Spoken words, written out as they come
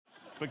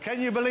But can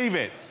you believe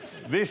it?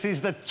 This is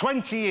the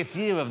 20th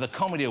year of the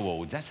Comedy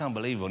Awards. That's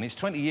unbelievable. And it's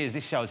 20 years.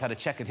 This show has had a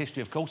checkered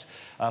history, of course.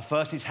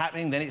 First it's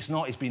happening, then it's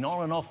not. It's been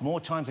on and off more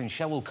times than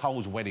Cheryl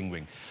Cole's wedding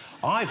ring.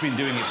 I've been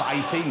doing it for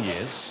 18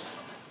 years.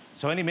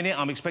 So any minute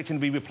I'm expecting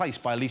to be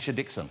replaced by Alesha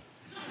Dixon.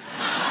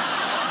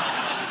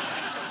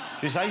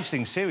 This age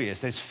thing's serious.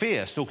 There's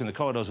fear stalking the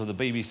corridors of the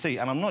BBC,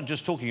 and I'm not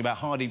just talking about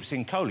Hardeep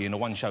Singh Kohli in a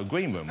one-show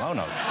green room. Oh,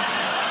 no.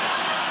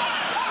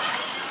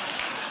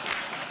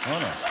 Oh,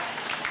 no.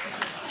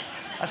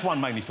 That's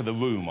one mainly for the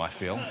room, I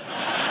feel.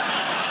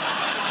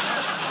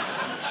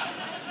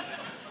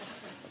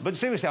 But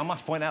seriously, I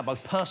must point out,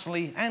 both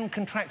personally and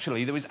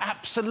contractually, there is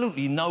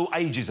absolutely no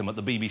ageism at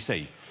the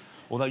BBC.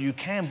 Although you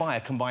can buy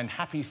a combined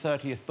happy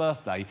 30th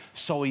birthday,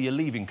 sorry you're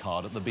leaving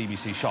card at the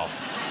BBC shop.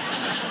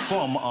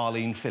 From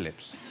Arlene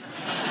Phillips.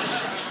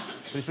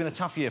 But it's been a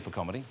tough year for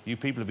comedy. You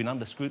people have been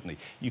under scrutiny.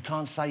 You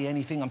can't say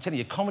anything. I'm telling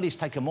you, comedy's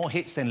taken more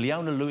hits than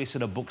Leona Lewis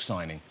at a book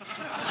signing.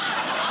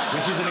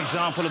 Which is an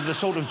example of the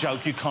sort of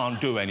joke you can't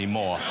do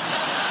anymore.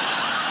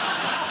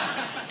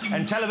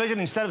 And television,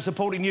 instead of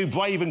supporting new,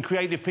 brave and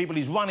creative people,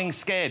 is running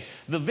scared.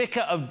 The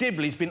Vicar of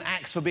Dibley's been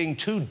axed for being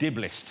too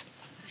diblist.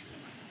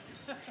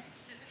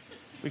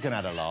 We can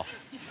add a laugh.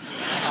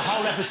 A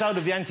whole episode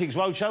of the Antiques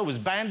Roadshow was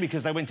banned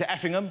because they went to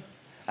Effingham.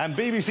 And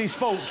BBC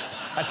Sport...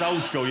 That's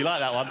old school, you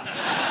like that one?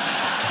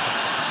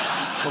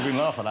 We can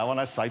laugh at that one,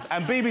 that's safe.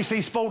 And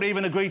BBC Sport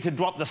even agreed to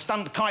drop the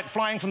stunt kite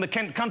flying from the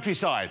Kent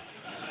countryside.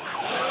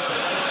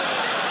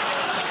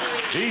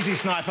 Easy,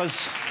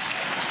 snipers.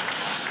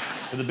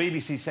 But the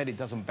BBC said it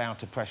doesn't bow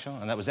to pressure,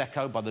 and that was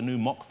echoed by the new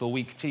Mock the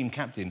Week team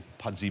captain,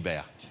 Pudsey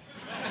Bear.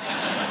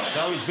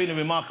 So it's been a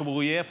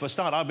remarkable year. For a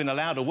start, I've been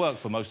allowed to work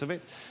for most of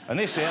it. And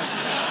this year...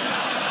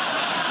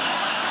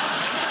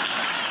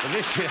 But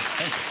this year...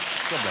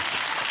 God bless you.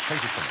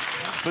 Thank you so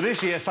much. But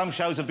this year, some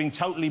shows have been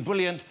totally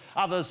brilliant,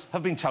 others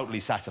have been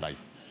totally Saturday.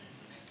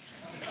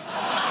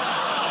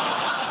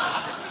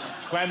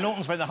 Graham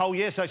Norton spent the whole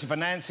year searching for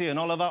Nancy and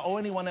Oliver or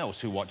anyone else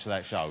who watched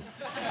that show.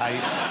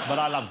 Hey, but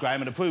I love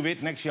Graham, and to prove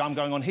it, next year I'm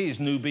going on his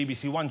new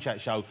BBC One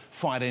Chat show,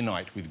 Friday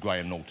Night with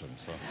Graham Norton.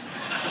 So.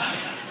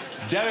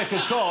 Derek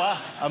Acora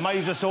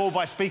amazed us all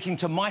by speaking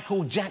to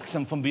Michael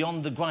Jackson from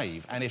beyond the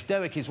grave. And if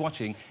Derek is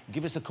watching,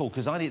 give us a call,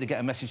 because I need to get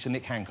a message to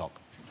Nick Hancock.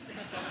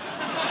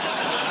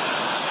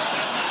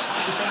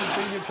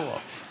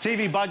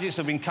 TV budgets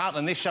have been cut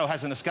and this show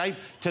hasn't escaped.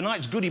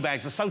 Tonight's goodie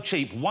bags are so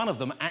cheap, one of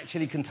them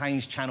actually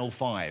contains Channel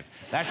 5.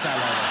 That's how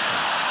low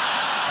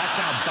that's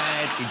how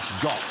bad it's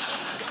got.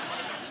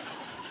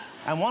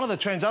 And one of the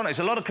trends on it is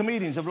a lot of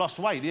comedians have lost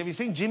weight. Have you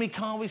seen Jimmy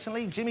Carr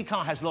recently? Jimmy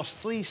Carr has lost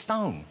 3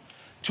 stone.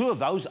 2 of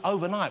those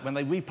overnight when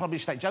they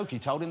republished that joke he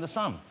told in The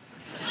Sun.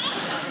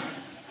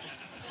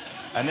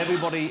 And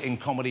everybody in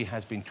comedy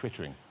has been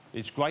twittering.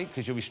 It's great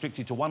because you're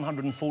restricted to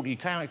 140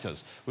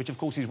 characters, which, of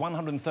course, is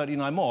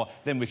 139 more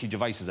than Ricky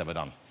Gervais has ever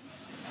done.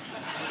 It's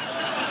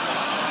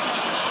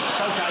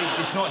OK,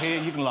 it's not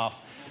here, you can laugh.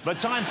 But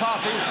time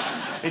passes.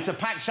 It's a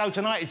packed show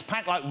tonight. It's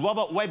packed like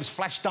Robert Webb's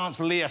Flashdance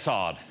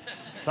leotard.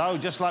 So,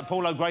 just like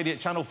Paul O'Grady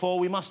at Channel 4,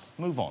 we must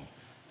move on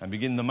and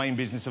begin the main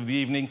business of the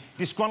evening,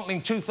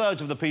 disgruntling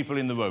 2/3 of the people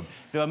in the room.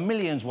 There are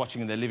millions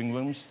watching in their living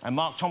rooms, and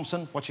Mark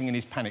Thompson watching in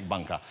his panic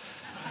bunker.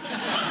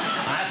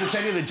 I have to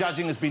tell you, the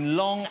judging has been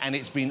long and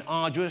it's been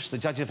arduous. The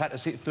judges have had to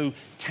sit through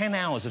 10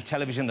 hours of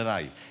television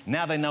today.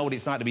 Now they know what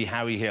it's like to be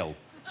Harry Hill,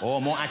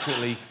 or more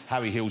accurately,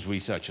 Harry Hill's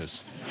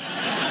researchers.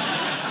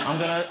 I'm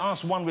going to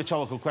ask one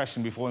rhetorical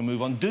question before we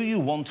move on. Do you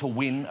want to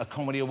win a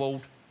comedy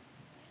award?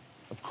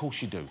 Of course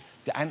you do.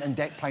 Do Ant and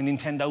Dec play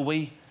Nintendo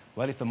Wii?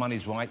 Well, if the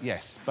money's right,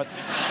 yes. But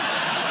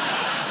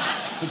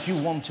you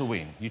want to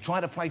win. You try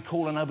to play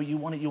cool, I know, but you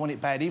want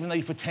it bad. Even though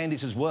you pretend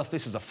it's as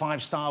worthless as a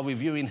 5-star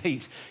review in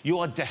Heat, you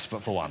are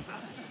desperate for one.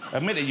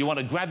 Admit it, you want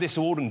to grab this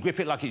award and grip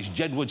it like it's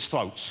Jedward's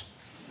throats.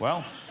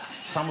 Well,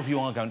 some of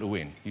you are going to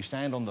win. You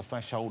stand on the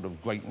threshold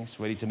of greatness,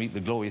 ready to meet the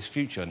glorious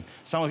future, and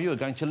some of you are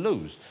going to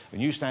lose. And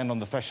you stand on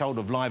the threshold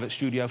of Live at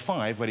Studio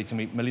 5, ready to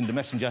meet Melinda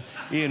Messenger,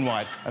 Ian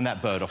Wright, and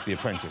that bird off The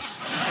Apprentice.